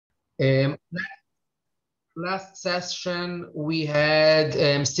Um, Last session we had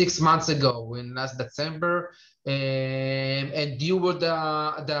 6 months ago in last December, and you were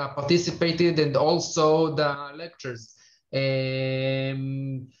the participated and also the lectures.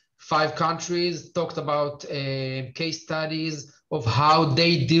 Five countries talked about case studies of how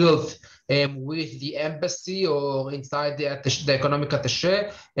they dealt with the embassy or inside the economic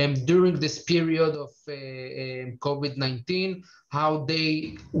attaché during this period of COVID-19, how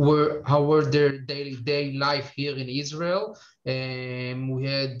were their day life here in Israel. We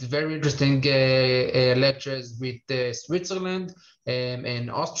had very interesting lectures with Switzerland and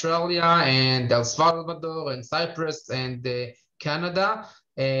Australia and El Salvador and Cyprus and Canada.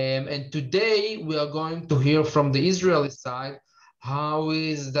 And today we are going to hear from the Israeli side how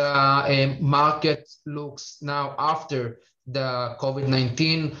is the market looks now after the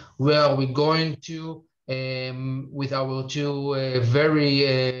COVID-19, where are we going to with our two very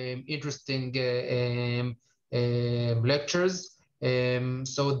interesting lectures.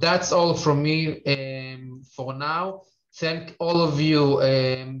 So that's all from me for now. Thank all of you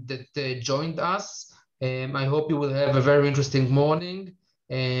that joined us. I hope you will have a very interesting morning.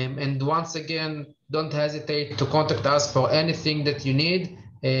 And once again, don't hesitate to contact us for anything that you need.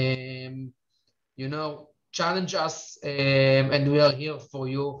 Challenge us, and we are here for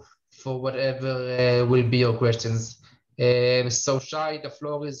you for whatever will be your questions. So Shai, the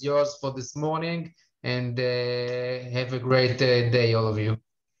floor is yours for this morning, and have a great day, all of you.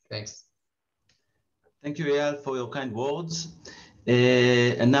 Thanks. Thank you, Eyal, for your kind words.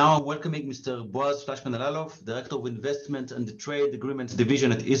 And now I'm welcoming Mr. Boaz Fleischman-Alaluf, Director of Investment and the Trade Agreements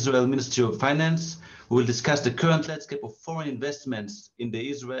Division at Israel Ministry of Finance, who will discuss the current landscape of foreign investments in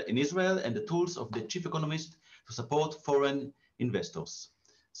Israel and the tools of the Chief Economist to support foreign investors.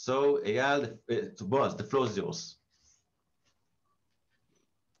 So, Eyal, Boaz, the floor is yours.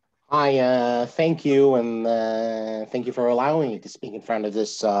 Hi, thank you, and thank you for allowing me to speak in front of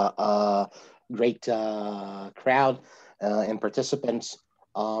this great crowd and participants.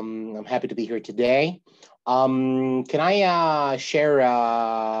 I'm happy to be here today. Can I share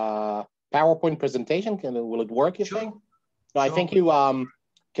a PowerPoint presentation? Will it work, you think? No, I think you,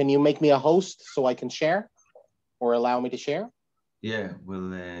 can you make me a host so I can share or allow me to share? Yeah,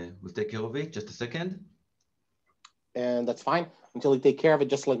 we'll take care of it. Just a second. And that's fine. Until you take care of it,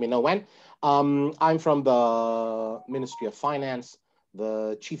 just let me know when. I'm from the Ministry of Finance,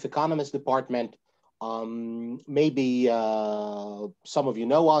 the Chief Economist Department. Maybe some of you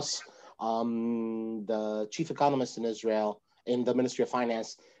know us. The Chief Economist in Israel, in the Ministry of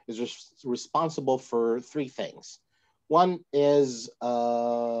Finance, is responsible for three things. One is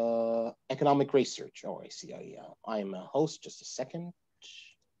economic research. Oh, I see. I'm a host. Just a second.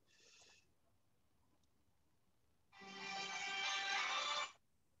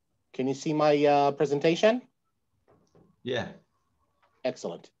 Can you see my presentation? Yeah.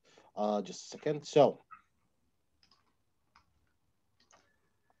 Excellent. Just a second. So,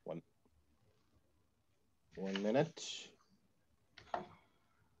 one minute.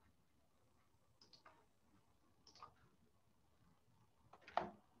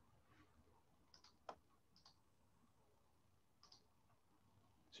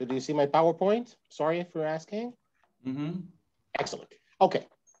 So, do you see my PowerPoint? Sorry if you're asking. Mm-hmm. Excellent. Okay.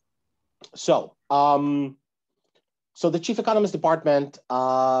 So, so the Chief Economist Department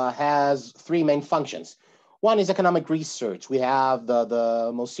has three main functions. One is economic research. We have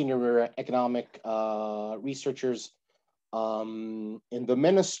the most senior economic researchers in the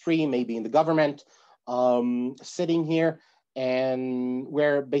ministry, maybe in the government, sitting here, and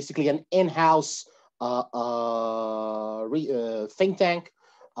we're basically an in-house think tank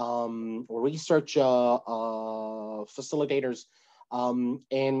or research facilitators.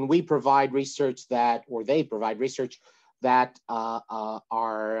 And we provide research that, or they provide research that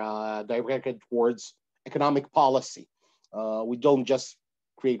are directed towards economic policy. We don't just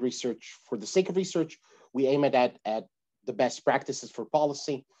create research for the sake of research. We aim at the best practices for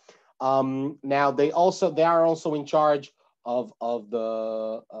policy. Now they are also in charge of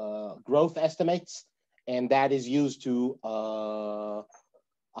the growth estimates, and that is used to,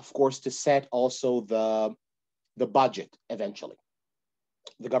 of course, to set also the budget eventually.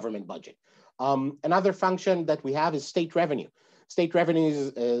 The government budget. Another function that we have is state revenue. State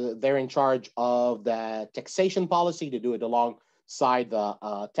revenues, they're in charge of the taxation policy to do it alongside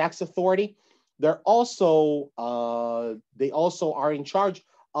the tax authority. They also are in charge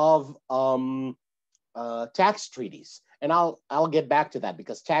of tax treaties, and I'll get back to that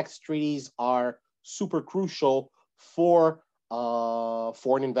because tax treaties are super crucial for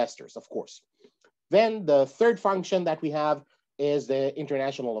foreign investors, of course. Then the third function that we have is the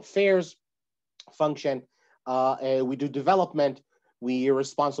international affairs function. We do development. We are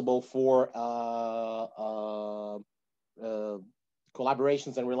responsible for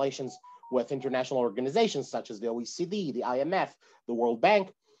collaborations and relations with international organizations such as the OECD, the IMF, the World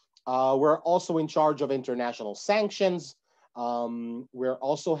Bank. We're also in charge of international sanctions. We're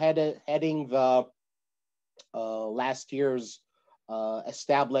also heading the last year's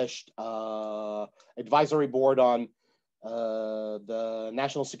established advisory board on the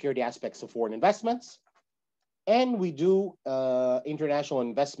national security aspects of foreign investments. And we do international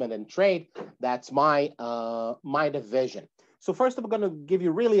investment and trade. That's my division. So first, I'm going to give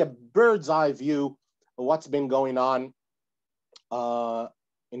you really a bird's eye view of what's been going on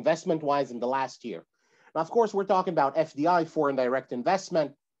investment-wise in the last year. Now, of course, we're talking about FDI, foreign direct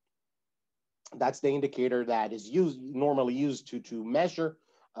investment. That's the indicator that is normally used to measure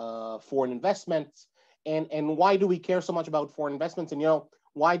foreign investments. And why do we care so much about foreign investments? And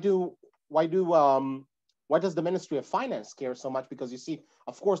why does the Ministry of Finance care so much? Because you see,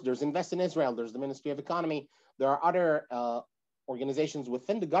 of course, there's Invest in Israel, there's the Ministry of Economy, there are other organizations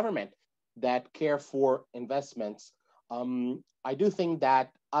within the government that care for investments. I do think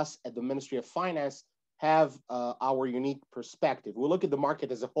that us at the Ministry of Finance have our unique perspective. We look at the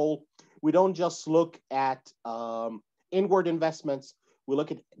market as a whole. We don't just look at inward investments. We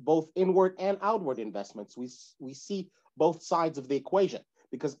look at both inward and outward investments. We see both sides of the equation,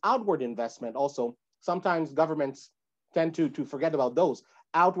 because outward investment also, sometimes governments tend to forget about those.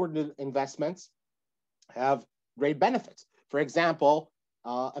 Outward investments have great benefits. For example,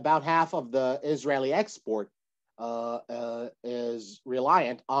 about half of the Israeli export is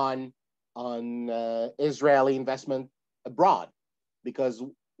reliant on Israeli investment abroad, because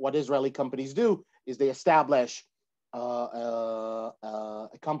what Israeli companies do is they establish a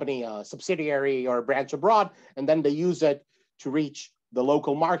company, a subsidiary or a branch abroad, and then they use it to reach the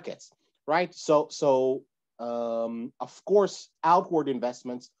local markets, right? So of course, outward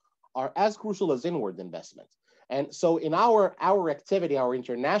investments are as crucial as inward investments. And so in our activity, our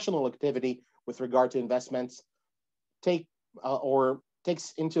international activity with regard to investments takes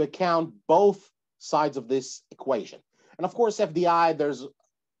into account both sides of this equation. And of course, FDI, there's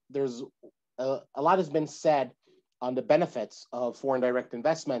a lot has been said on the benefits of foreign direct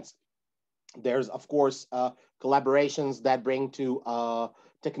investments. There's, of course, collaborations that bring to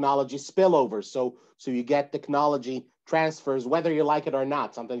technology spillovers. So you get technology transfers, whether you like it or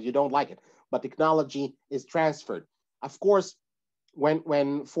not. Sometimes you don't like it, but technology is transferred. Of course,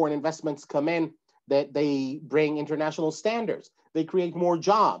 when foreign investments come in, that they bring international standards. They create more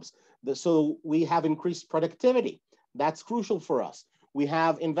jobs. So we have increased productivity. That's crucial for us. We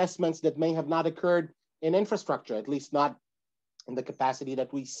have investments that may have not occurred in infrastructure, at least not in the capacity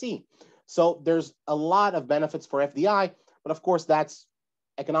that we see. So there's a lot of benefits for FDI, but of course, that's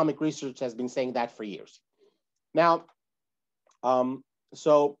economic research has been saying that for years. Now,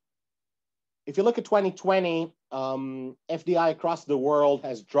 so if you look at 2020, FDI across the world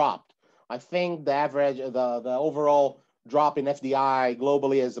has dropped. I think the average, the overall drop in FDI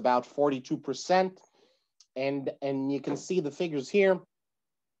globally is about 42%. And you can see the figures here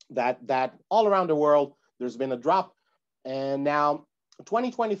that all around the world, there's been a drop. And now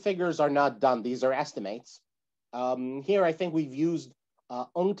 2020 figures are not done. These are estimates. Here, I think we've used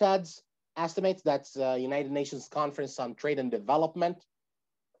UNCTAD's estimates. That's United Nations Conference on Trade and Development.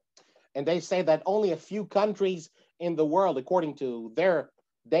 And they say that only a few countries in the world, according to their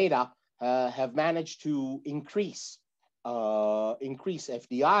data, have managed to increase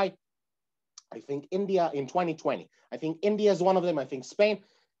FDI. I think India in 2020. I think India is one of them. I think Spain.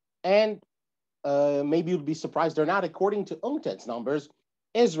 And maybe you'd be surprised or not, according to UNCTAD's numbers,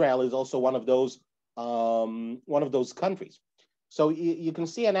 Israel is also one of those countries. So you can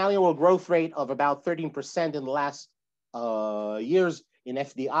see an annual growth rate of about 13% in the last years in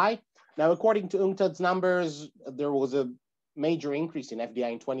FDI. Now, according to UNCTAD's numbers, there was a major increase in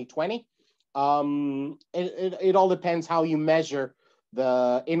FDI in 2020. It all depends how you measure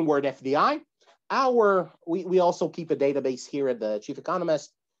the inward FDI. We also keep a database here at the Chief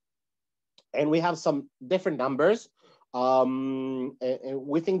Economist, and we have some different numbers. And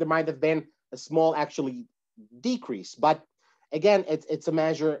we think there might have been a small actually decrease, but again, it's a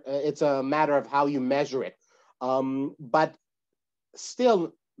matter of how you measure it. But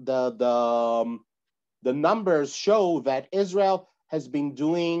still, the numbers show that Israel has been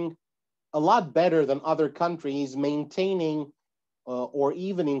doing a lot better than other countries, maintaining or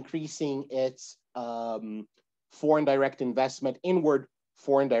even increasing its foreign direct investment, inward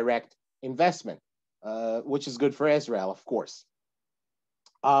foreign direct investment, which is good for Israel, of course.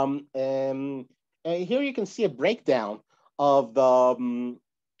 Here you can see a breakdown of the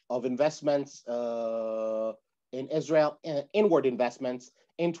of investments in Israel, inward investments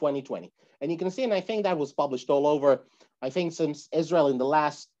in 2020. And you can see, and I think that was published all over, I think since Israel in the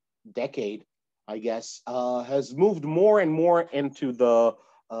last decade, I guess, has moved more and more into the,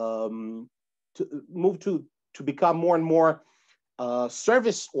 to become more and more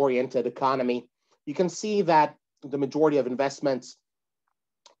service-oriented economy. You can see that the majority of investments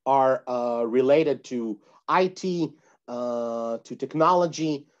are related to IT, to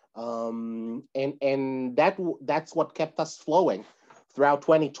technology, and that's what kept us flowing throughout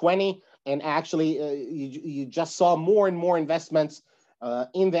 2020. And actually, you just saw more and more investments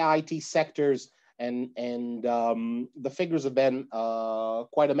in the IT sectors, and the figures have been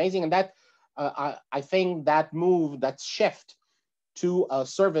quite amazing. And that I think that move, that shift to a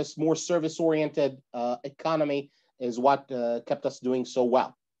more service-oriented economy is what kept us doing so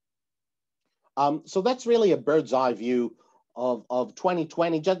well. So that's really a bird's eye view of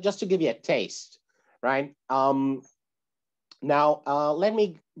 2020, just to give you a taste, right? Now, let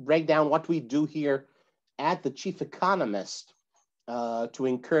me break down what we do here at the Chief Economist to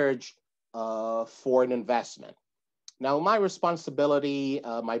encourage foreign investment. Now, my responsibility,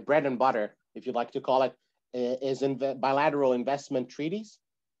 my bread and butter, if you'd like to call it, is in bilateral investment treaties,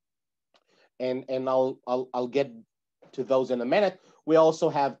 and I'll get to those in a minute. We also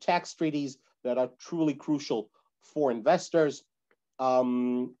have tax treaties that are truly crucial for investors.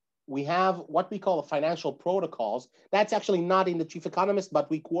 We have what we call financial protocols. That's actually not in the Chief Economist, but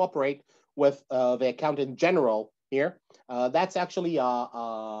we cooperate with the Accountant General here. That's actually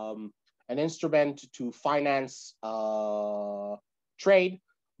an instrument to finance trade,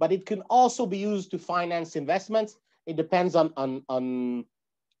 but it can also be used to finance investments. It depends on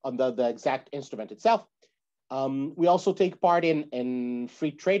the exact instrument itself. We also take part in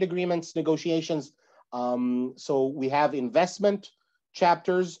free trade agreements negotiations. So we have investment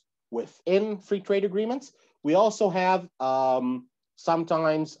chapters within free trade agreements. We also have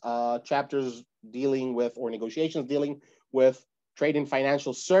sometimes chapters dealing with, or negotiations dealing with, trade and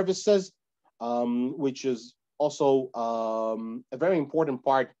financial services, which is also a very important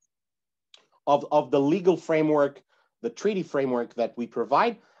part of the legal framework, the treaty framework that we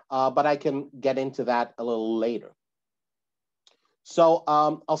provide. But I can get into that a little later. So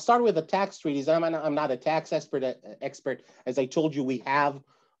I'll start with the tax treaties. I'm not a tax expert. As I told you, we have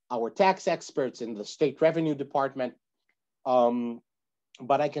our tax experts in the State Revenue Department.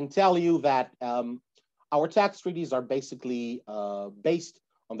 But I can tell you that our tax treaties are basically based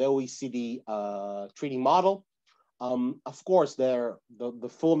on the OECD treaty model. Of course, the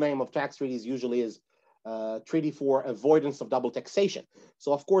full name of tax treaties usually is Treaty for Avoidance of Double Taxation.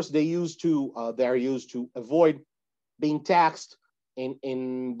 So of course they're used to avoid being taxed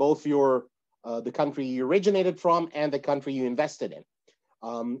in both the country you originated from and the country you invested in.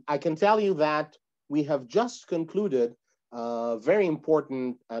 I can tell you that we have just concluded a very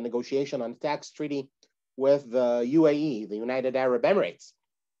important negotiation on tax treaty with the UAE, the United Arab Emirates,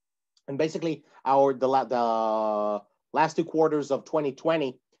 and basically the last 2 quarters of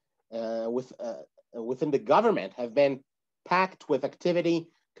 2020 within the government have been packed with activity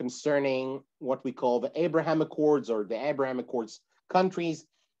concerning what we call the Abraham Accords, or the Abraham Accords countries.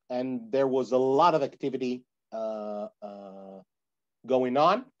 And there was a lot of activity going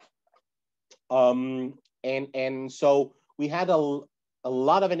on. And so we had a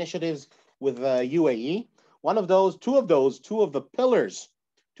lot of initiatives with the UAE.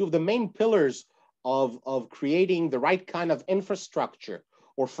 Two of the main pillars of creating the right kind of infrastructure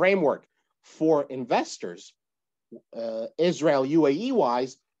or framework for investors, Israel, UAE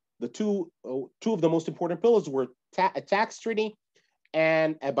wise, the two of the most important pillars were a tax treaty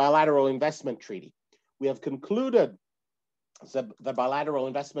and a bilateral investment treaty. We have concluded the bilateral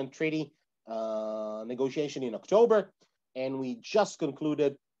investment treaty negotiation in October, and we just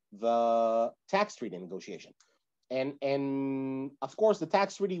concluded the tax treaty negotiation. And of course, the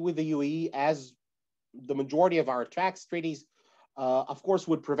tax treaty with the UAE, as the majority of our tax treaties, of course,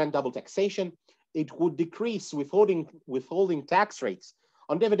 would prevent double taxation. It would decrease withholding tax rates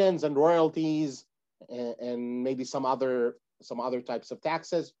on dividends and royalties, and maybe some other types of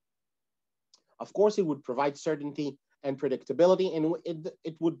taxes. Of course, it would provide certainty and predictability, and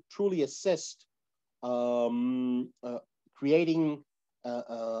it would truly assist creating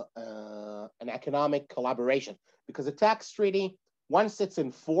an economic collaboration. Because a tax treaty, once it's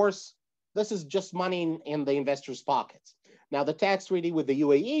in force, this is just money in the investors' pockets. Now, the tax treaty with the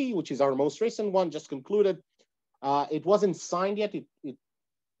UAE, which is our most recent one, just concluded. It wasn't signed yet. It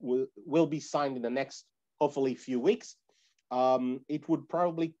will be signed in the next, hopefully, few weeks. It would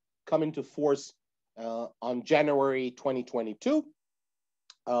probably come into force on January 2022.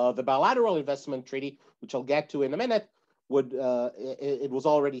 The bilateral investment treaty, which I'll get to in a minute, it was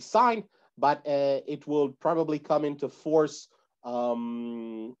already signed, but it will probably come into force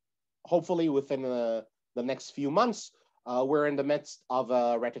hopefully within the next few months. We're in the midst of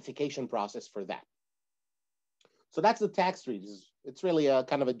a ratification process for that. So that's the tax treaties. It's really a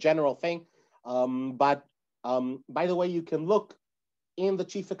kind of a general thing. But by the way, you can look in the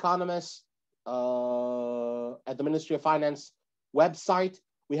Chief Economist at the Ministry of Finance website.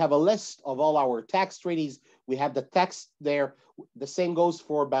 We have a list of all our tax treaties. We have the text there. The same goes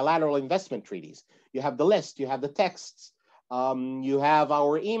for bilateral investment treaties. You have the list, you have the texts, you have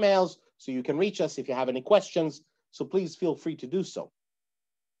our emails, so you can reach us if you have any questions. So please feel free to do so.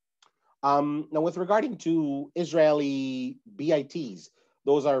 Now, with regarding to Israeli BITs,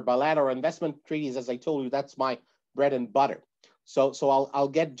 those are bilateral investment treaties. As I told you, that's my bread and butter. So I'll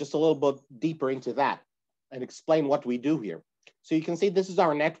get just a little bit deeper into that and explain what we do here. So you can see this is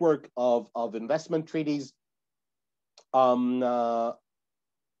our network of investment treaties.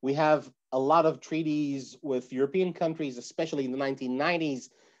 We have a lot of treaties with European countries, especially in the 1990s.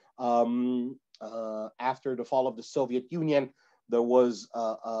 After the fall of the Soviet Union, there was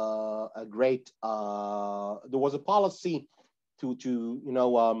a policy to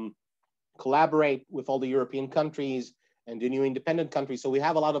collaborate with all the European countries and the new independent countries. So we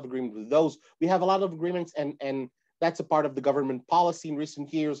have a lot of agreements with those. We have a lot of agreements, and that's a part of the government policy in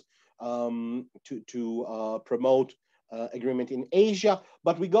recent years to promote agreement in Asia.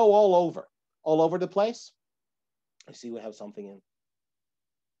 But we go all over the place. I see we have something in.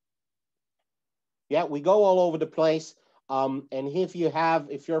 Yeah, we go all over the place. And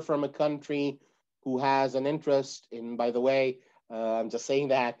if you're from a country who has an interest in, by the way, I'm just saying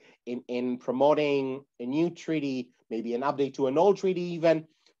that, in promoting a new treaty, maybe an update to an old treaty even,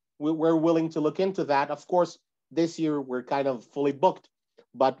 we're willing to look into that. Of course, this year we're kind of fully booked,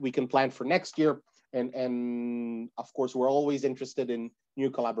 but we can plan for next year. And of course, we're always interested in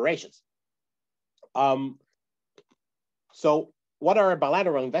new collaborations. So what are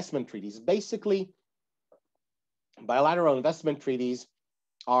bilateral investment treaties? Basically, bilateral investment treaties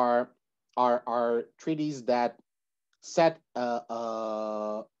are treaties that set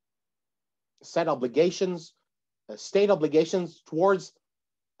obligations, state obligations towards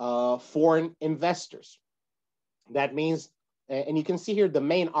foreign investors. That means, and you can see here the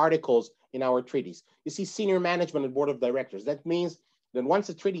main articles in our treaties. You see senior management and board of directors. That means that once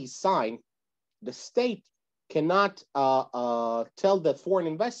a treaty is signed, the state cannot tell the foreign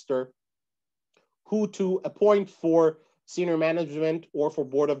investor who to appoint for senior management or for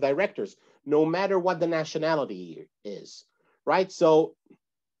board of directors, no matter what the nationality is, right? So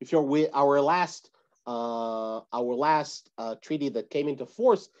if you're our last treaty that came into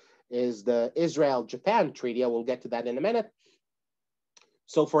force is the Israel-Japan treaty. I will get to that in a minute.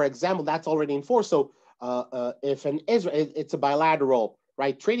 So for example, that's already in force. So if it's a bilateral,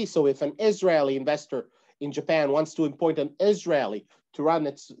 right, treaty. So if an Israeli investor in Japan wants to appoint an Israeli to run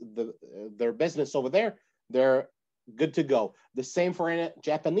their business over there, they're good to go. The same for a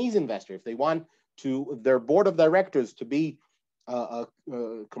Japanese investor. If they want their board of directors to be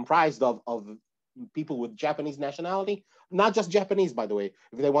comprised of people with Japanese nationality, not just Japanese, by the way.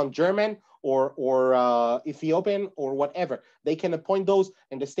 If they want German or Ethiopian or whatever, they can appoint those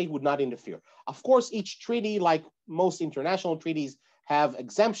and the state would not interfere. Of course, each treaty, like most international treaties, have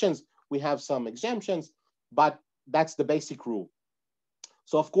exemptions. We have some exemptions, but that's the basic rule.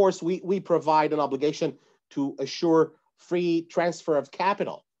 So of course, we provide an obligation to assure free transfer of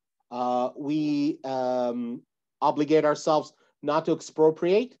capital. We obligate ourselves not to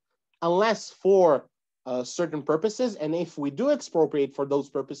expropriate unless for certain purposes. And if we do expropriate for those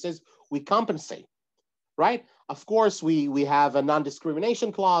purposes, we compensate, right? Of course, we have a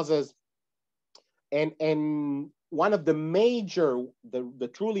non-discrimination clauses. And one of the major, the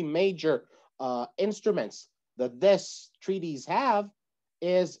truly major instruments that this treaties have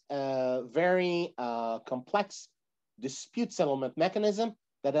is a very complex dispute settlement mechanism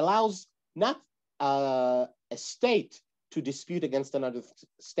that allows not a state to dispute against another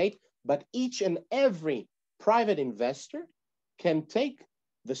state, but each and every private investor can take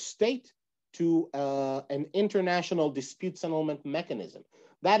the state to an international dispute settlement mechanism.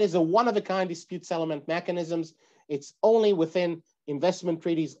 That is a one-of-a-kind dispute settlement mechanisms. It's only within investment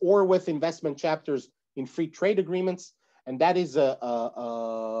treaties or with investment chapters in free trade agreements. And that is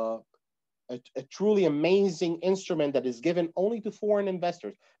a truly amazing instrument that is given only to foreign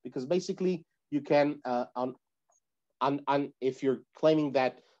investors, because basically you can, if you're claiming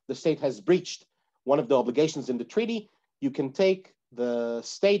that the state has breached one of the obligations in the treaty, you can take the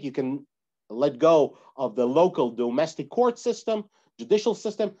state, you can let go of the local domestic court system, judicial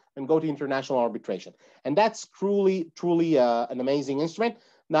system, and go to international arbitration. And that's truly an amazing instrument.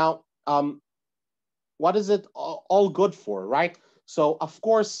 Now, what is it all good for, right? So, of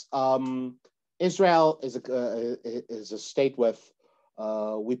course, Israel is a state with,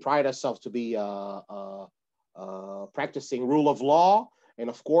 we pride ourselves to be practicing rule of law, and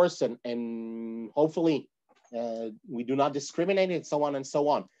of course, and hopefully we do not discriminate, and so on and so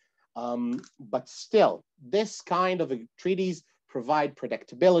on. But still, this kind of treaties provide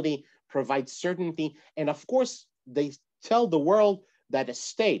predictability, provide certainty, and of course, they tell the world that a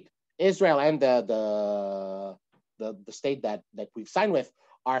state, Israel and the state that we've signed with,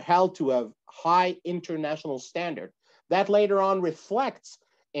 are held to a high international standard that later on reflects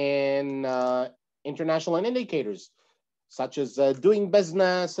in international indicators, such as doing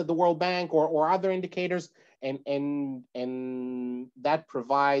business at the World Bank or other indicators, and that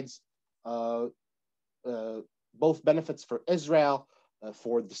provides both benefits for Israel,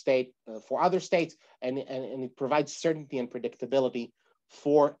 for the state, for other states, and it provides certainty and predictability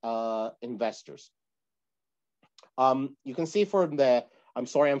for investors. You can see from the, I'm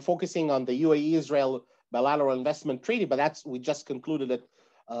sorry, I'm focusing on the UAE-Israel bilateral investment treaty, but we just concluded it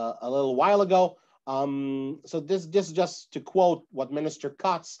a little while ago. So this just to quote what Minister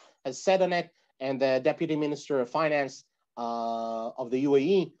Katz has said on it, and the Deputy Minister of Finance of the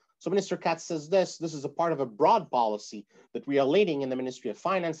UAE. So Minister Katz says this is a part of a broad policy that we are leading in the Ministry of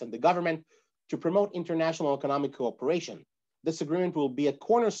Finance and the government to promote international economic cooperation. This agreement will be a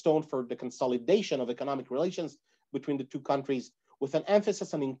cornerstone for the consolidation of economic relations between the two countries, with an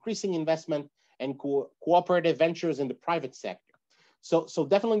emphasis on increasing investment and cooperative ventures in the private sector. So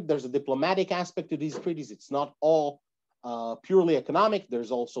definitely there's a diplomatic aspect to these treaties. It's not all purely economic. There's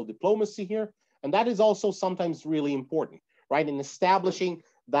also diplomacy here. And that is also sometimes really important, right? In establishing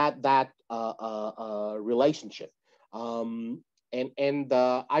that relationship. I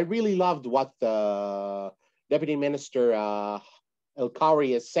really loved what the Deputy Minister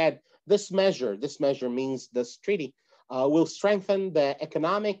El-Kauri has said. This measure means this treaty will strengthen the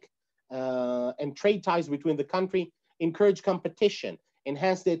economic and trade ties between the country, encourage competition,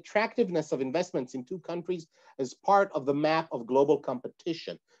 enhance the attractiveness of investments in two countries as part of the map of global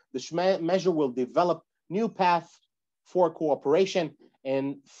competition. This measure will develop new paths for cooperation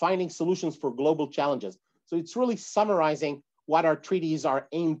and finding solutions for global challenges. So it's really summarizing what our treaties are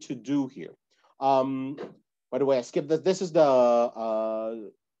aimed to do here. By the way, I skipped this. This is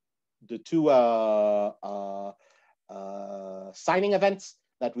the two signing events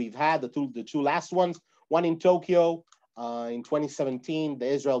that we've had, the two last ones, one in Tokyo in 2017, the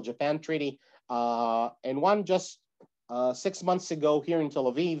Israel-Japan Treaty, and one just 6 months ago here in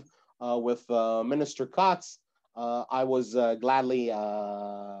Tel Aviv with Minister Katz. I was gladly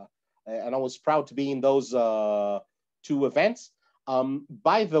and I was proud to be in those two events.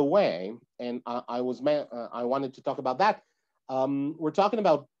 By the way, and I wanted to talk about that. We're talking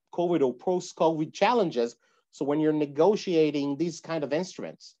about COVID or post-COVID challenges. So when you're negotiating these kind of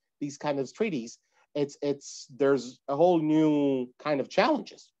instruments, these kind of treaties, there's a whole new kind of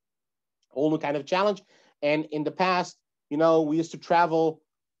challenges, And in the past, we used to travel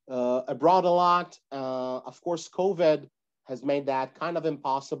abroad a lot. Of course, COVID has made that kind of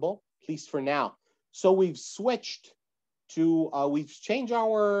impossible, at least for now. So we've switched to, we've changed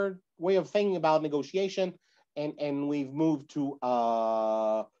our way of thinking about negotiation, and we've moved to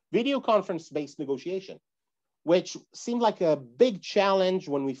video conference-based negotiation, which seemed like a big challenge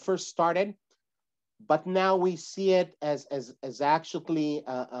when we first started, but now we see it as actually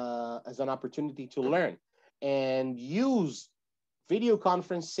as an opportunity to learn and use video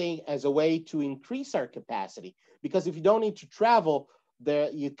conferencing as a way to increase our capacity. Because if you don't need to travel,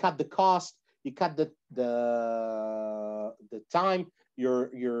 you cut the cost, you cut the time you're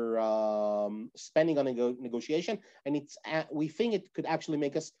spending on negotiation, and we think it could actually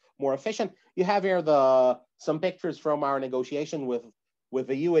make us more efficient. You have here some pictures from our negotiation with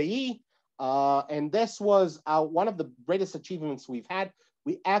the UAE, and this was one of the greatest achievements we've had.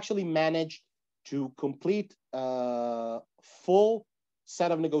 We actually managed to complete a full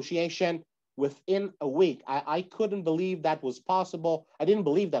set of negotiation within a week. I couldn't believe that was possible. I didn't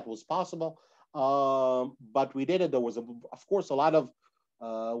believe that was possible, but we did it. There was, of course, a lot of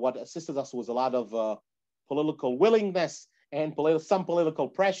what assisted us was a lot of political willingness and some political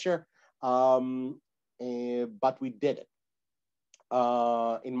pressure, but we did it.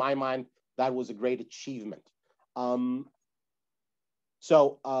 In my mind, that was a great achievement.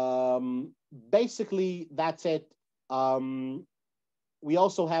 Basically, that's it. We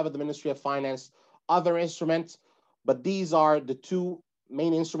also have at the Ministry of Finance other instruments, but these are the two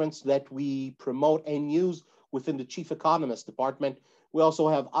main instruments that we promote and use within the Chief Economist department. We also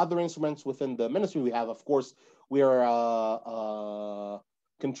have other instruments within the ministry. We have, of course, we are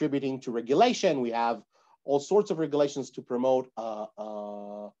contributing to regulation. We have all sorts of regulations to promote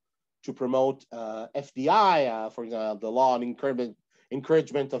FDI, for example, the law on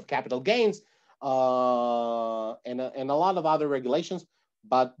encouragement of capital gains, and a lot of other regulations.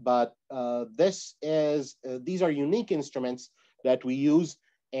 But these are unique instruments that we use,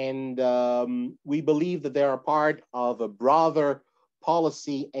 and we believe that they are part of a broader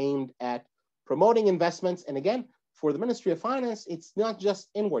policy aimed at promoting investments. And again, for the Ministry of Finance, it's not just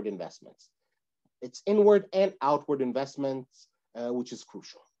inward investments. It's inward and outward investments, which is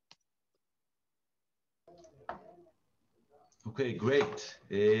crucial. Okay, great.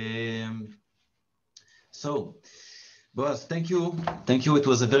 So, Boaz, thank you. Thank you. It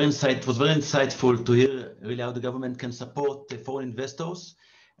was very insightful to hear really how the government can support the foreign investors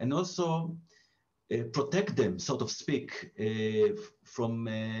and also protect them, so to speak, from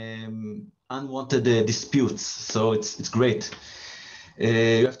unwanted disputes. So it's great.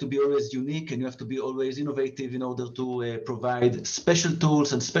 You have to be always unique and you have to be always innovative in order to provide special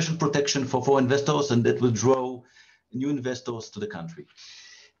tools and special protection for foreign investors, and that will draw new investors to the country.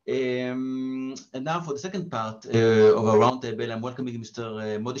 And now for the second part of our roundtable, I'm welcoming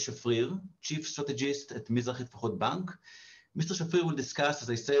Mr. Modi Shafrir, Chief Strategist at Mizrahi-Tefahot Bank. Mr. Shafrir will discuss, as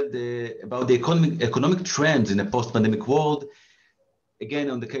I said, about the economic trends in a post-pandemic world, again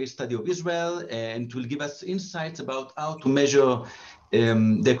on the case study of Israel, and will give us insights about how to measure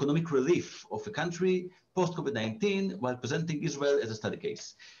the economic relief of a country post-COVID-19 while presenting Israel as a study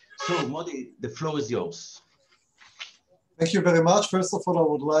case. So Modi, the floor is yours. Thank you very much. First of all, I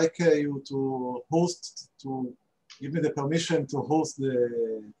would like you to give me the permission to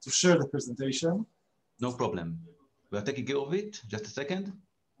share the presentation. No problem. We are taking care of it. Just a second.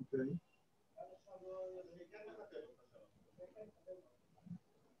 Okay.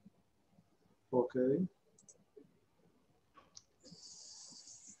 Okay.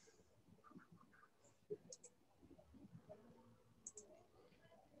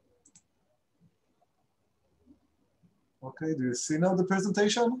 Okay, do you see now the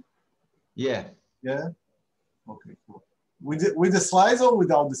presentation? Yeah. Yeah? Okay, cool. With the slides or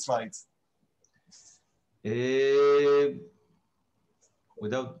without the slides?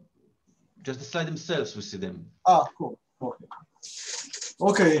 Without, just the slide themselves, we see them. Ah, cool. Okay.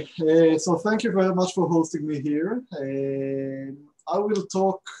 Okay, so thank you very much for hosting me here. I will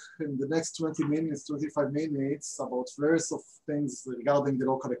talk in the next 20 minutes, 25 minutes about various of things regarding the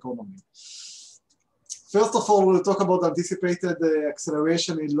local economy. First of all, we'll talk about anticipated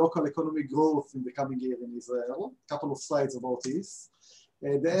acceleration in local economic growth in the coming year in Israel. A couple of slides about this.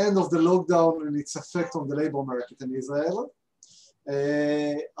 The end of the lockdown and its effect on the labor market in Israel.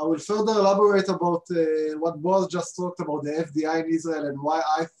 I will further elaborate about what Boaz just talked about, the FDI in Israel, and why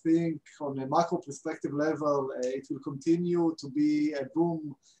I think on a macro perspective level, it will continue to be a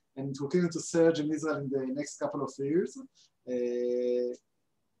boom and continue to surge in Israel in the next couple of years.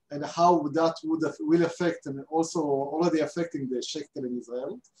 And how that will affect, and also already affecting the shekel in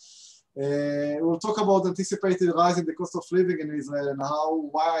Israel. We'll talk about anticipated rise in the cost of living in Israel and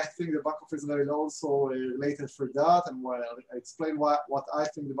why I think the Bank of Israel also related for that, and why I explain what I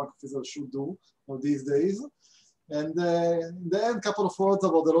think the Bank of Israel should do these days. And in the end, a couple of words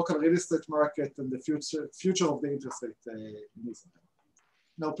about the local real estate market and the future of the interest rate in Israel.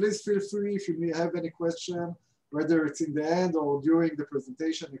 Now, please feel free if you have any question, whether it's in the end or during the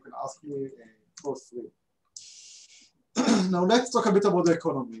presentation, you can ask me for free. Now let's talk a bit about the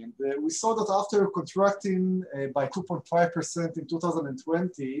economy. And we saw that after contracting by 2.5% in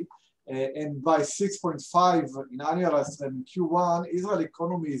 2020 and by 6.5% in annualized term in Q1, Israel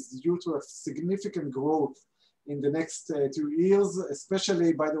economy is due to a significant growth in the next 2 years,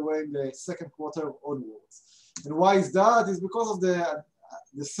 especially, by the way, in the second quarter onwards. And why is that? It's because of the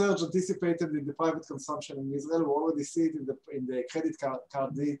surge anticipated in the private consumption in Israel. We already see it in the credit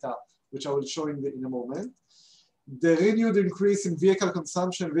card data, which I will show in a moment. The renewed increase in vehicle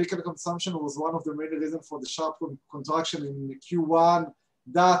consumption was one of the main reasons for the sharp contraction in Q1,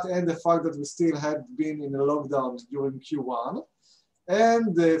 that and the fact that we still had been in a lockdown during Q1.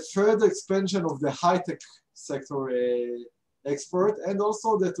 And the further expansion of the high-tech sector export and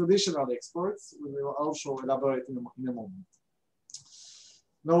also the traditional exports, we will also elaborate in a moment.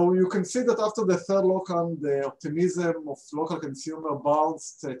 Now you can see that after the third lockdown, the optimism of local consumer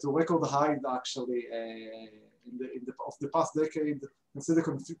bounced to record high actually of the past decade. You can see the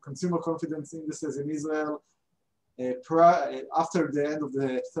consumer confidence indices in Israel after the end of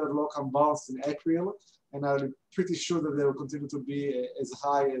the third lockdown bounced in April. and I'm pretty sure that they will continue to be as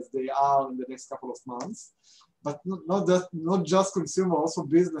high as they are in the next couple of months. But not just consumer, also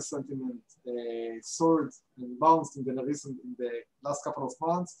business sentiment soared and bounced in the last couple of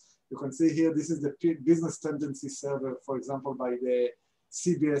months. You can see here, this is the business tendency survey, for example, by the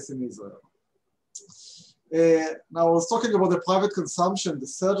CBS in Israel. Now, I was talking about the private consumption, the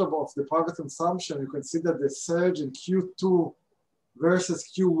surge of the private consumption. You can see that the surge in Q2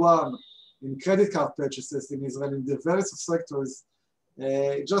 versus Q1 in credit card purchases in Israel in the various sectors,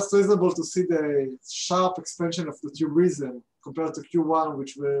 just reasonable to see the sharp expansion of the tourism compared to Q1,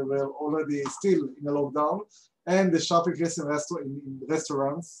 which were already still in a lockdown, and the sharp increase in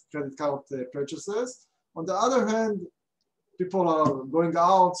restaurants, credit card purchases. On the other hand, people are going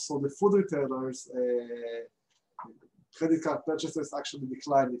out, so the food retailers, credit card purchases actually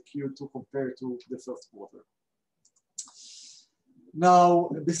declined in Q2 compared to the first quarter. Now,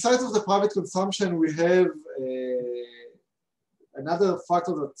 besides of the private consumption, we have another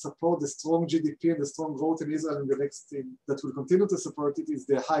factor that supports the strong GDP and the strong growth in Israel in the next thing that will continue to support it is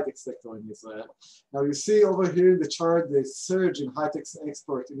the high-tech sector in Israel. Now you see over here in the chart the surge in high-tech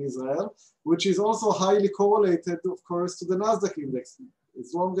export in Israel, which is also highly correlated, of course, to the Nasdaq index.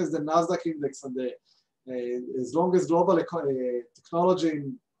 As long as the Nasdaq index and as long as global technology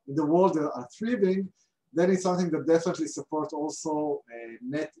in the world are thriving, then it's something that definitely supports also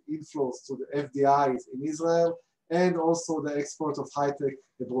net inflows to the FDIs in Israel, and also the export of high-tech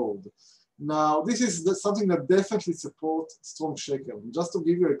abroad. Now, this is something that definitely supports strong shekel. Just to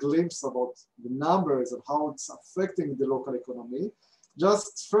give you a glimpse about the numbers and how it's affecting the local economy,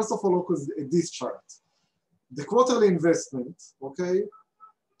 just first of all, look at this chart. The quarterly investment, okay,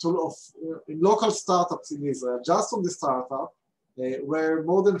 in local startups in Israel, just on the startup, were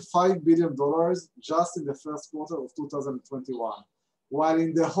more than $5 billion just in the first quarter of 2021. While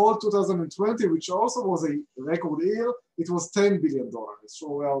in the whole 2020, which also was a record year, it was $10 billion. So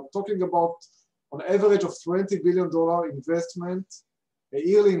we are talking about on average of $20 billion investment, a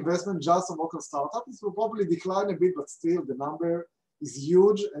yearly investment just on local startups. It will probably decline a bit, but still the number is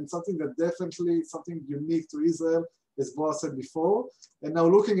huge and something that definitely something unique to Israel, as Boaz said before. And now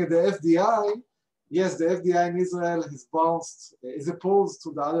looking at the FDI, yes, the FDI in Israel has bounced as opposed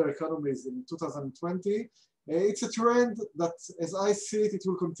to the other economies in 2020. It's a trend that, as I see it, it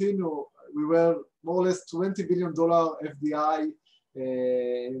will continue. We were more or less $20 billion FDI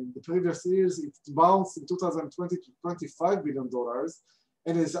in the previous years. It bounced in 2020 to $25 billion.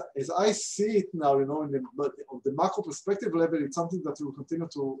 And as I see it now, you know, on the macro perspective level, it's something that will continue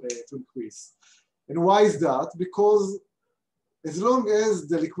to increase. And why is that? Because as long as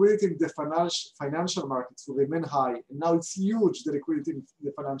the liquidity in the financial markets will remain high, and now it's huge, the liquidity in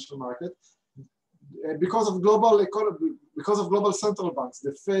the financial market, because of global economy, because of global central banks,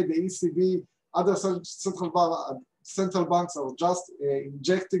 the Fed, the ECB, other central banks are just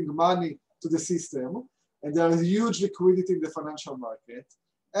injecting money to the system, and there is huge liquidity in the financial market.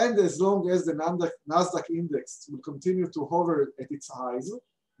 And as long as the Nasdaq index will continue to hover at its highs,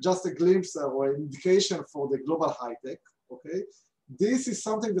 just a glimpse or an indication for the global high tech, okay? This is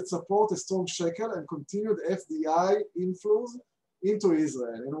something that supports a strong shekel and continued FDI inflows into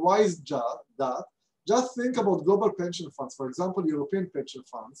Israel. And why is that? Just think about global pension funds, for example, European pension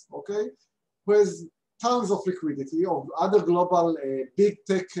funds, okay, who has tons of liquidity of other global big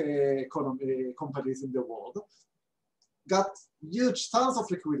tech companies in the world, got huge tons of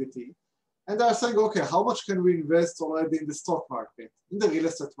liquidity, and they're saying, okay, how much can we invest already in the stock market, in the real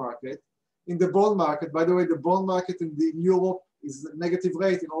estate market, in the bond market? By the way, the bond market in Europe is a negative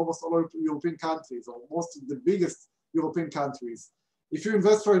rate in almost all European countries, or most of the biggest European countries. If you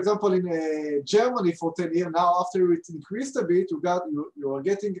invest, for example, in Germany for 10 years, now after it increased a bit, you are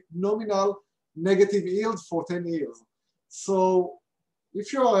getting nominal negative yield for 10 years. So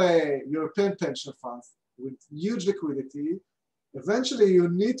if you're a European pension fund with huge liquidity, eventually you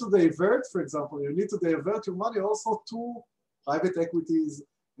need to divert, for example, you need to divert your money also to private equities.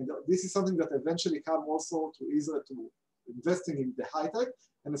 And this is something that eventually comes also to Israel, to investing in the high tech,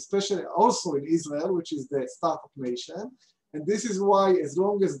 and especially also in Israel, which is the startup nation. And this is why, as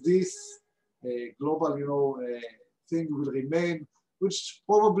long as this global, thing will remain, which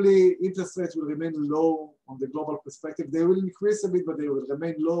probably interest rates will remain low on the global perspective. They will increase a bit, but they will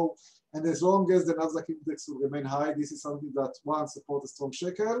remain low. And as long as the Nasdaq index will remain high, this is something that one supports a strong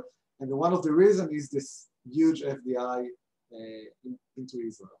shekel. And one of the reasons is this huge FDI into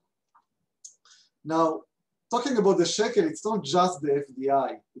Israel. Now, talking about the shekel, it's not just the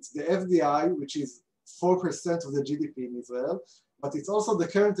FDI. It's the FDI, which is 4% of the GDP in Israel, but it's also the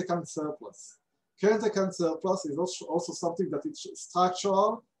current account surplus. Current account surplus is also something that is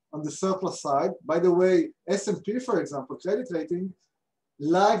structural on the surplus side. By the way, S&P, for example, credit rating,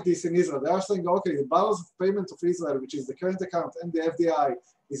 like this in Israel. They are saying, okay, the balance of payment of Israel, which is the current account and the FDI,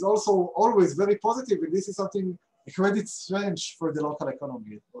 is also always very positive, and this is something, a credit strength for the local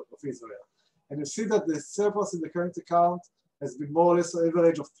economy of Israel. And you see that the surplus in the current account has been more or less an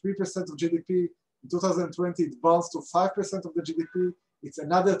average of 3% of GDP. In 2020, it bounced to 5% of the GDP. It's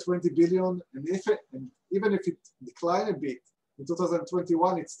another 20 billion, and even if it declined a bit, in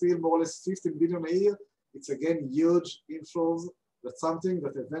 2021, it's still more or less 15 billion a year. It's again huge inflows. That's something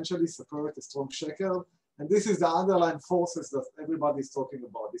that eventually supports a strong shekel. And this is the underlying forces that everybody is talking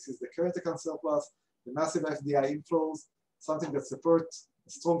about. This is the current account surplus, the massive FDI inflows, something that supports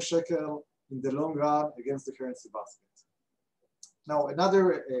a strong shekel in the long run against the currency basket. Now,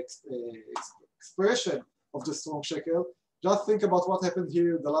 another expression of the strong shekel, just think about what happened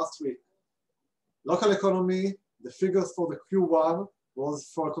here the last week. Local economy, the figures for the Q1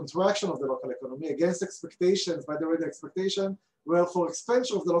 was for a contraction of the local economy against expectations. By the way, the expectation were for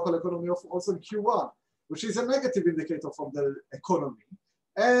expansion of the local economy also in Q1, which is a negative indicator from the economy.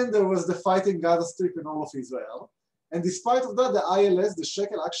 And there was the fight in Gaza Strip in all of Israel. And despite of that, the ILS, the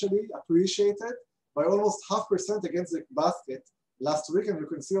shekel, actually appreciated by almost 0.5% against the basket last week. And you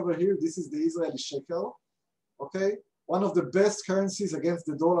can see over here, this is the Israeli shekel, okay? One of the best currencies against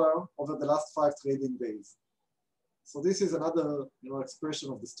the dollar over the last 5 trading days. So this is another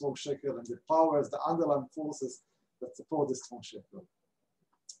expression of the strong shekel and the powers, the underlying forces that support the strong shekel.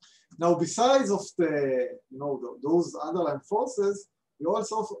 Now, besides of the, those underlying forces, we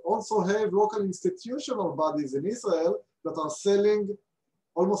also have local institutional bodies in Israel that are selling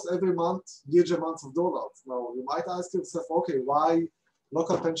almost every month huge amounts of dollars. Now, you might ask yourself, okay, why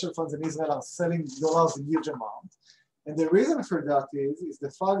local pension funds in Israel are selling dollars in huge amounts? And the reason for that is the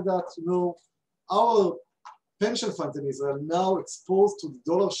fact that, our pension funds in Israel now exposed to the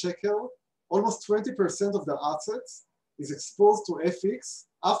dollar shekel, almost 20% of their assets is exposed to FX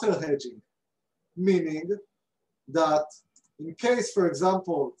after hedging, meaning that in case, for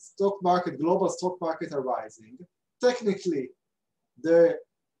example, global stock market are rising, technically their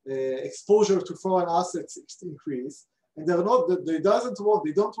exposure to foreign assets increase, and they don't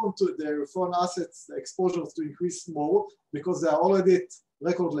want their foreign assets exposures to increase more because they are already at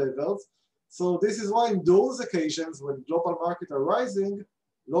record levels. So this is why in those occasions when global markets are rising,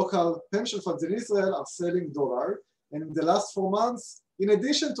 local pension funds in Israel are selling dollar. And in the last 4 months, in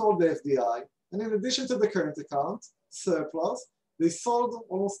addition to all the FDI, and in addition to the current account surplus, they sold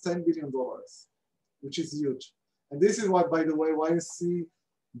almost $10 billion, which is huge. And this is why, by the way, why you see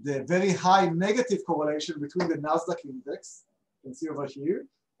the very high negative correlation between the NASDAQ index, you can see over here,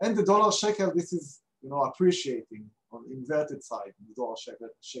 and the dollar shekel. This is appreciating on the inverted side, the dollar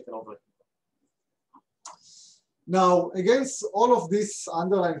shekel over here. Now, against all of these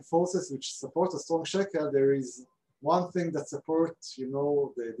underlying forces which support a strong shekel, there is one thing that supports,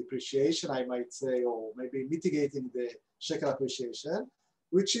 the depreciation, I might say, or maybe mitigating the shekel appreciation,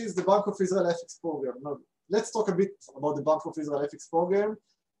 which is the Bank of Israel FX program. Now, let's talk a bit about the Bank of Israel FX program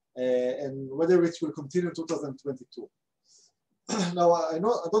and whether it will continue in 2022. Now, I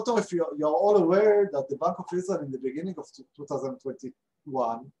don't know if you're all aware that the Bank of Israel in the beginning of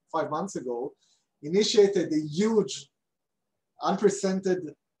 2021, 5 months ago, initiated a huge,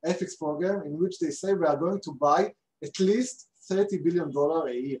 unprecedented FX program in which they say we are going to buy at least $30 billion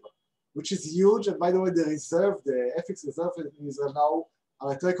a year, which is huge. And by the way, the FX reserve in Israel now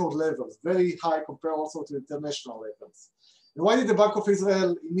are at record levels, very high compared also to international levels. And why did the Bank of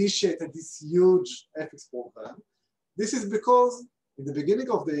Israel initiate this huge FX program? This is because in the beginning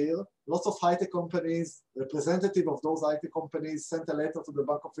of the year, lots of high-tech companies, representative of those high-tech companies sent a letter to the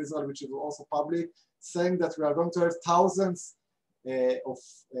Bank of Israel, which is also public, saying that we are going to have thousands of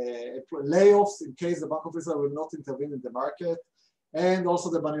layoffs in case the Bank of Israel will not intervene in the market. And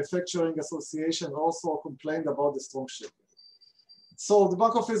also the Manufacturing Association also complained about the strong shekel. So the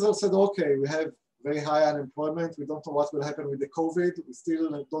Bank of Israel said, okay, we have very high unemployment. We don't know what will happen with the COVID. We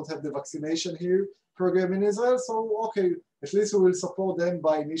still don't have the vaccination here program in Israel. So, okay, at least we will support them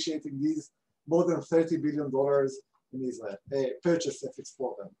by initiating these more than $30 billion in Israel, purchase FX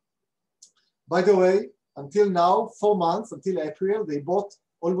program. By the way, until now, 4 months, until April, they bought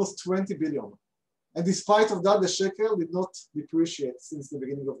almost 20 billion. And despite of that, the shekel did not depreciate since the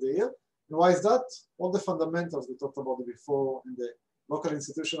beginning of the year. And why is that? All the fundamentals we talked about before in the local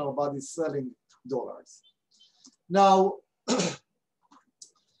institutional bodies selling dollars. Now,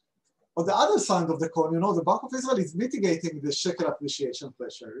 on the other side of the coin, the Bank of Israel is mitigating the shekel appreciation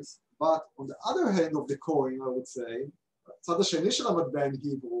pressures. But on the other hand of the coin, I would say, צד השני של המטבע in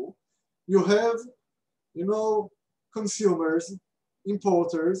Hebrew, you have, consumers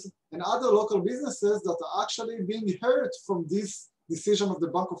importers, and other local businesses that are actually being hurt from this decision of the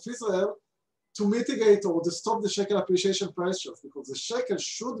Bank of Israel to mitigate or to stop the shekel appreciation pressures, because the shekel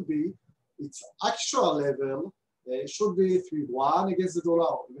should be, its actual level should be 3-1 against the dollar,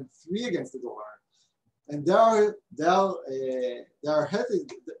 or even 3 against the dollar. And they are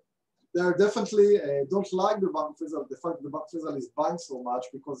definitely don't like the Bank of Israel, the fact that the Bank of Israel is buying so much,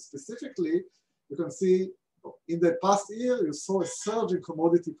 because specifically you can see in the past year you saw a surge in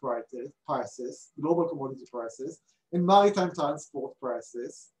commodity prices, global commodity prices, and maritime transport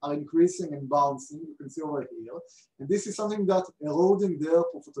prices are increasing and bouncing. You can see over here, and this is something that eroding their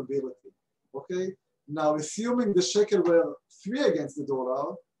profitability. Okay, now assuming the shekel were 3 against the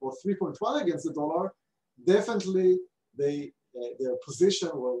dollar or 3.1 against the dollar, definitely their position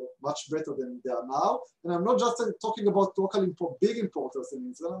were much better than they are now. And I'm not just talking about local big importers in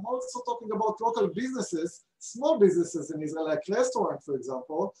Israel, I'm also talking about local businesses, small businesses in Israel, like restaurants, for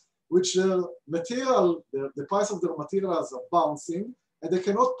example, which their material, the price of their materials are bouncing, and they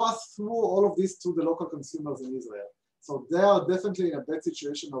cannot pass through all of this to the local consumers in Israel. So they are definitely in a bad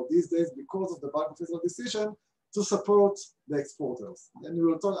situation now these days because of the Bank of Israel decision to support the exporters. And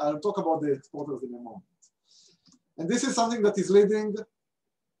I'll talk about the exporters in a moment. And this is something that is leading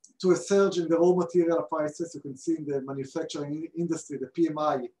to a surge in the raw material prices. You can see in the manufacturing industry, the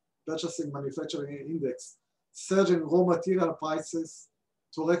PMI, Purchasing Manufacturing Index, surge in raw material prices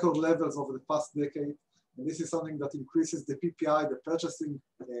to record levels over the past decade. And this is something that increases the PPI, the Purchasing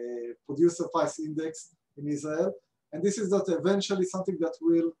Producer Price Index in Israel. And this is that eventually something that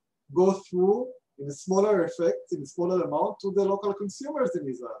will go through in a smaller effect, in a smaller amount to the local consumers in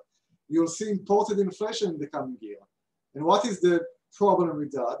Israel. You'll see imported inflation in the coming year. And what is the problem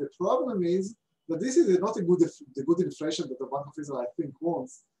with that? The problem is that this is not the good inflation that the Bank of Israel, I think,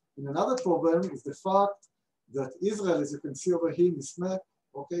 wants. And another problem is the fact that Israel, as you can see over here in this map,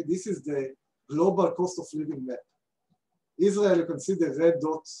 okay, this is the global cost of living map. Israel, you can see the red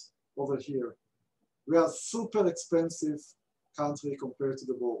dots over here. We are super expensive country compared to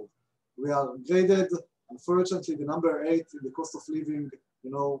the world. We are graded, unfortunately, the number 8 in the cost of living,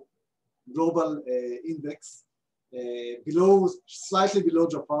 global index, slightly below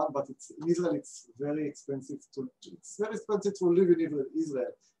Japan, but in Israel it's very expensive to live in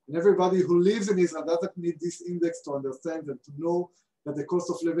Israel. And everybody who lives in Israel doesn't need this index to understand and to know that the cost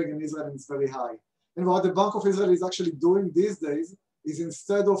of living in Israel is very high. And what the Bank of Israel is actually doing these days is,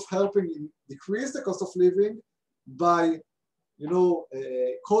 instead of helping decrease the cost of living by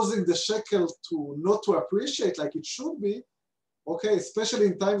causing the shekel to not to appreciate like it should be, okay, especially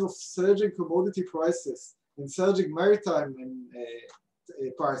in times of surging commodity prices and surging maritime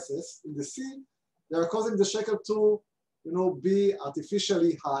and prices in the sea, they are causing the shekel to, be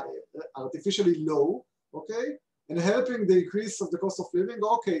artificially high, artificially low, okay, and helping the increase of the cost of living.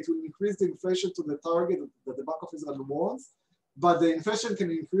 Okay, it will increase the inflation to the target that the Bank of Israel wants, but the inflation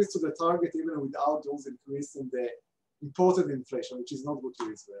can increase to the target even without those increase in the imported inflation, which is not good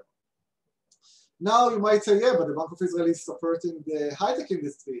to Israel. Now you might say, yeah, but the Bank of Israel is supporting the high-tech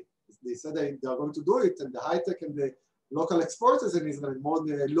industry. They said they are going to do it, and the high-tech and the local exporters in Israel, more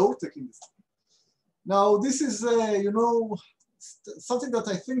the low-tech industry. Now this is, something that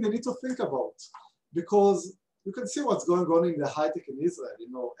I think they need to think about, because you can see what's going on in the high-tech in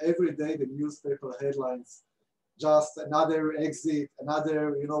Israel. Every day the newspaper headlines, just another exit,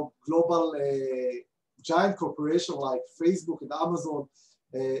 another, global giant corporation like Facebook and Amazon,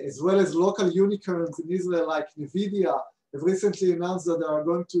 as well as local unicorns in Israel like NVIDIA, have recently announced that they are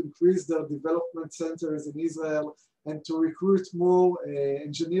going to increase their development centers in Israel and to recruit more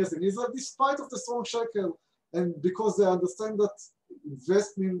engineers in Israel, despite of the strong shekel, and because they understand that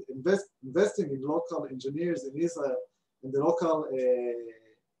investing in local engineers in Israel and the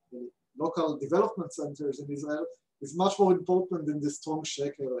local development centers in Israel is much more important than the strong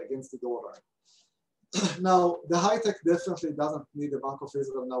shekel against the dollar. Now, the high-tech definitely doesn't need the Bank of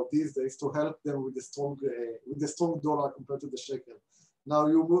Israel now these days to help them with the strong dollar compared to the shekel. Now,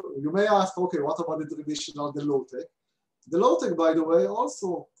 you may ask, okay, what about the traditional, the low-tech? The low-tech, by the way,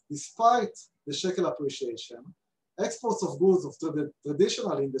 also, despite the shekel appreciation, exports of goods of the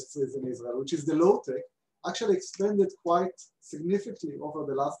traditional industries in Israel, which is the low-tech, actually expanded quite significantly over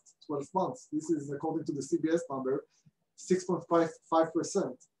the last 12 months. This is according to the CBS number,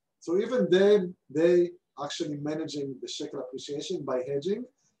 6.55%. So even then, they actually managing the shekel appreciation by hedging.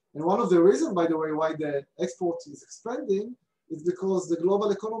 And one of the reasons, by the way, why the export is expanding is because the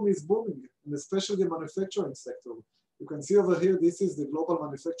global economy is booming, and especially the manufacturing sector. You can see over here, this is the global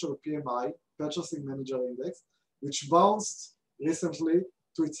manufacturer PMI, Purchasing Manager Index, which bounced recently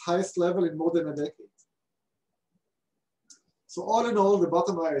to its highest level in more than a decade. So all in all, the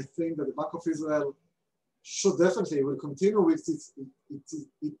bottom line, I think that the Bank of Israel should definitely will continue with its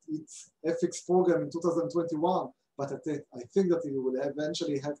FX program in 2021, but I think that it will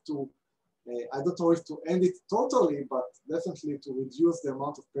eventually have to, I don't know if to end it totally, but definitely to reduce the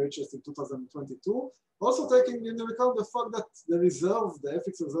amount of purchase in 2022. Also taking into account the fact that the reserve, the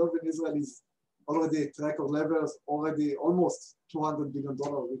FX reserve in Israel is already at record levels, already almost $200 billion,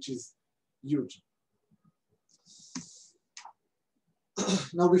 which is huge.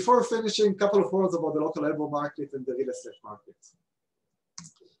 Now, before finishing, a couple of words about the local labor market and the real estate market.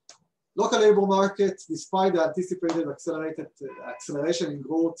 Local labor market, despite the anticipated acceleration in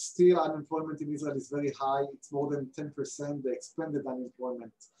growth, still unemployment in Israel is very high. It's more than 10%, the expanded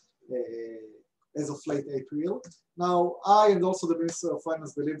unemployment as of late April. Now, I and also the Minister of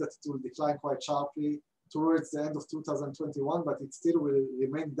Finance believe that it will decline quite sharply towards the end of 2021, but it still will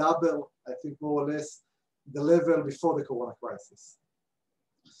remain double, I think more or less, the level before the Corona crisis.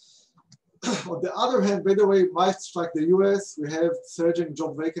 On the other hand, by the way, might strike the US, we have surging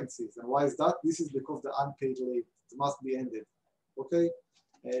job vacancies. And why is that? This is because the unpaid leave must be ended, okay?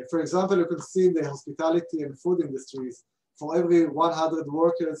 For example, you can see in the hospitality and food industries, for every 100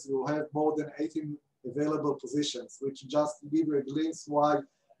 workers, you have more than 18 available positions, which just give you a glimpse why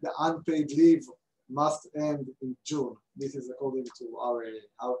the unpaid leave must end in June. This is according to our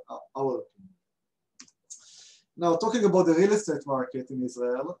opinion. Now, talking about the real estate market in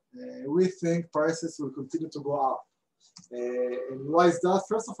Israel, we think prices will continue to go up. And why is that?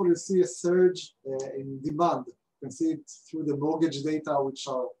 First of all, you see a surge in demand. You can see it through the mortgage data, which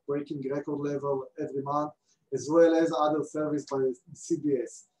are breaking record level every month, as well as other surveys by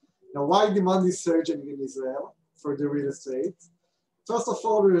CBS. Now, why demand is surging in Israel for the real estate? First of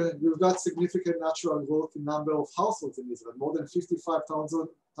all, we've got significant natural growth in number of households in Israel, more than 55,000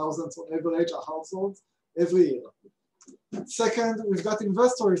 on average households every year. Second, we've got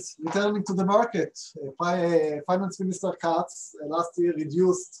investors returning to the market. Finance Minister Katz last year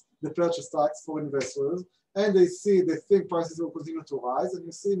reduced the purchase tax for investors, and they think prices will continue to rise, and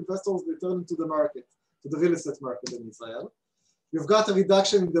you see investors returning to the market, to the real estate market in Israel. You've got a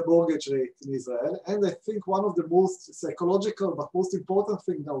reduction in the mortgage rate in Israel, and I think one of the most psychological but most important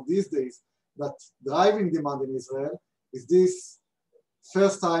thing now these days that driving demand in Israel is this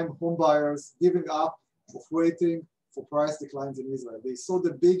first-time home buyers giving up of waiting for price declines in Israel. They saw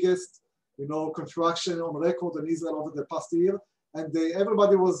the biggest, construction on record in Israel over the past year, and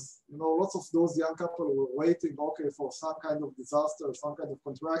everybody was, lots of those young couples were waiting, okay, for some kind of disaster, some kind of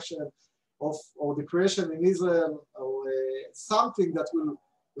contraction or depression in Israel, or something that will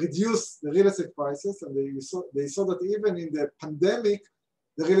reduce the real estate prices, and they saw that even in the pandemic,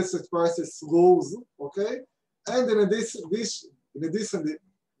 the real estate prices rose, okay? And in addition,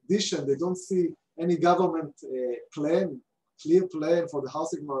 they don't see any government clear plan for the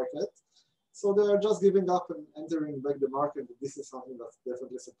housing market. So they are just giving up and entering back the market. This is something that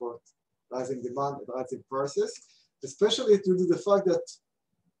definitely supports rising demand and rising prices, especially due to the fact that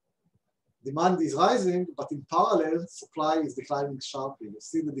demand is rising, but in parallel, supply is declining sharply. You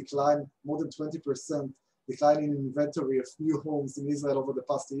see the decline, more than 20% decline in inventory of new homes in Israel over the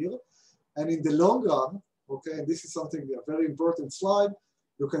past year. And in the long run, okay, and this is something, a very important slide,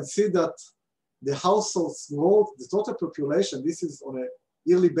 you can see that the households growth, the total population, this is on a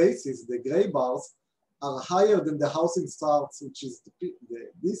yearly basis, the gray bars are higher than the housing starts, which is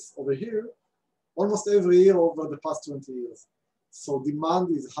this over here, almost every year over the past 20 years. So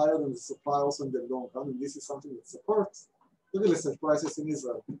demand is higher than the supply also in the long run, and this is something that supports the real estate prices in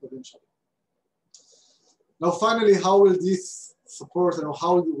Israel eventually. Now, finally, how will this support and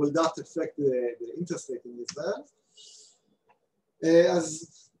how will that affect the interest rate in Israel?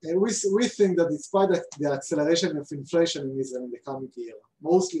 We think that despite the acceleration of inflation in Israel in the coming year,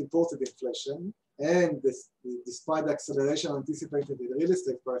 mostly imported inflation, and despite the acceleration anticipated in real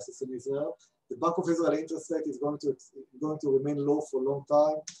estate prices in Israel, the Bank of Israel interest rate is going to remain low for a long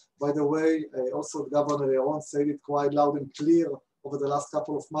time. By the way, also Governor Yaron said it quite loud and clear over the last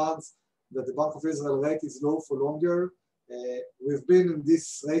couple of months that the Bank of Israel rate is low for longer. We've been in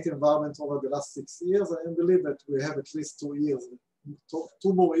this rate environment over the last 6 years, and I believe that we have at least 2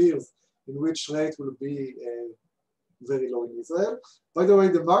 more years in which rate will be very low in Israel. By the way,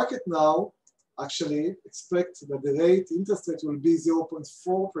 the market now actually expect that the interest rate will be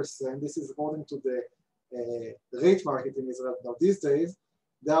 0.4%. This is according to the rate market in Israel. Now these days,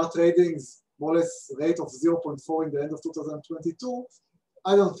 they are trading more or less rate of 0.4 in the end of 2022.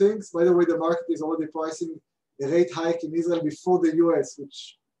 I don't think, by the way, the market is already pricing a rate hike in Israel before the US,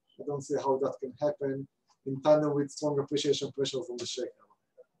 which I don't see how that can happen in tandem with strong appreciation pressures on the shekel.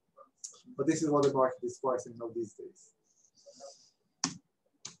 But this is what the market is pricing now these days.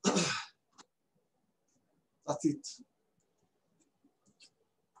 that's it.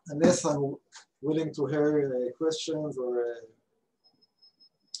 Unless I'm willing to hear questions or.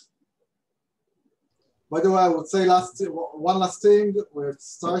 By the way, I would say one last thing. We've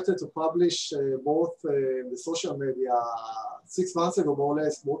started to publish both the social media 6 months ago, more or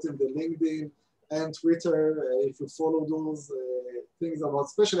less, both in the LinkedIn and Twitter. If you follow those things about,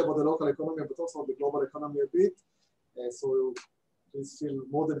 especially about the local economy, but also the global economy a bit. So please feel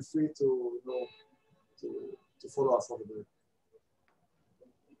more than free to to follow us over there.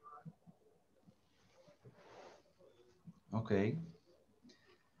 Okay.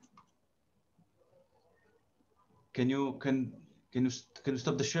 Can you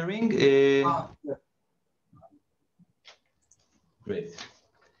stop the sharing? Yeah. Great.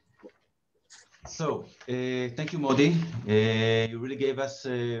 So thank you, Modi. You really gave us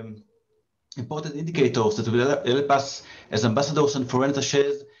important indicators that will help us as ambassadors and foreign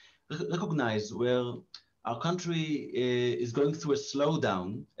attaches recognize where our country is going through a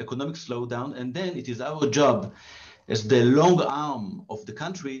slowdown, economic slowdown, and then it is our job as the long arm of the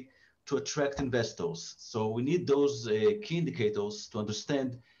country to attract investors. So we need those key indicators to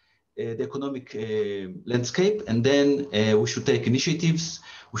understand the economic landscape, and then we should take initiatives.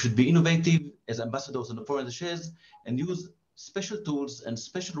 We should be innovative as ambassadors and foreign attaches and use special tools and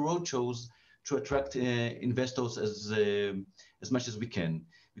special roadshows to attract investors as much as we can,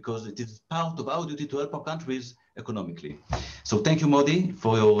 because it is part of our duty to help our countries economically. So thank you, Modi,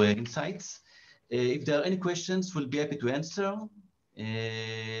 for your insights. If there are any questions, we'll be happy to answer.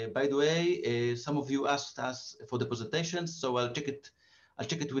 By the way, some of you asked us for the presentations, so I'll check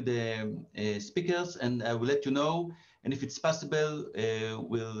it with the speakers, and I will let you know. And if it's possible,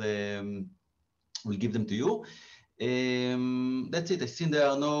 we'll give them to you. That's it. I think there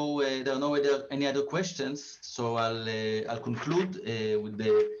are no any other questions, so I'll conclude with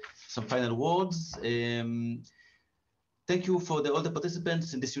some final words. Thank you for all the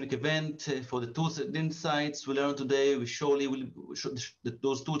participants in this unique event, for the tools and insights we learned today. We surely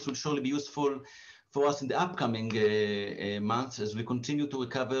those tools will surely be useful for us in the upcoming months as we continue to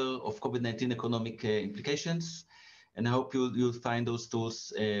recover of COVID-19 economic implications. And I hope you'll find those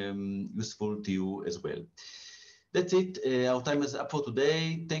tools useful to you as well. That's it. Our time is up for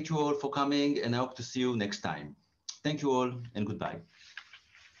today. Thank you all for coming, and I hope to see you next time. Thank you all, and goodbye.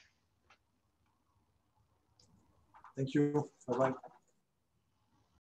 Thank you. Bye-bye.